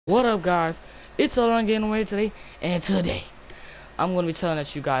What up, guys? It's all on getting away today, and today I'm gonna be telling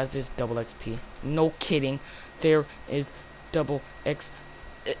you guys this double XP. No kidding, there is double XP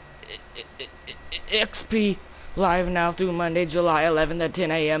live now through Monday, July 11th at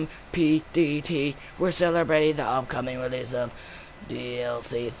 10 a.m. PDT. We're celebrating the upcoming release of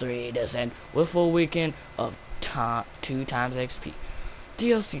DLC 3 Descent with full weekend of 2 times XP.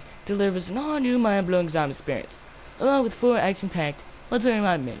 DLC delivers an all-new mind-blowing zombie experience, along with 4 action-packed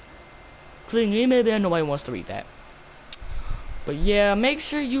 125 minutes. Including maybe nobody wants to read that. But yeah, make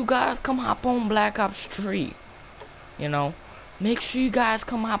sure you guys come hop on Black Ops 3. You know, make sure you guys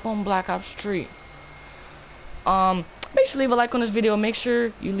come hop on Black Ops 3. Make sure you leave a like on this video. Make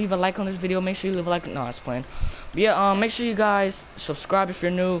sure you leave a like on this video. Make sure you leave a like. No, I was playing. But yeah, make sure you guys subscribe if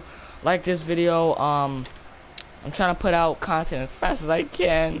you're new. Like this video. I'm trying to put out content as fast as I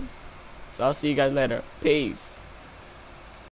can. So I'll see you guys later. Peace.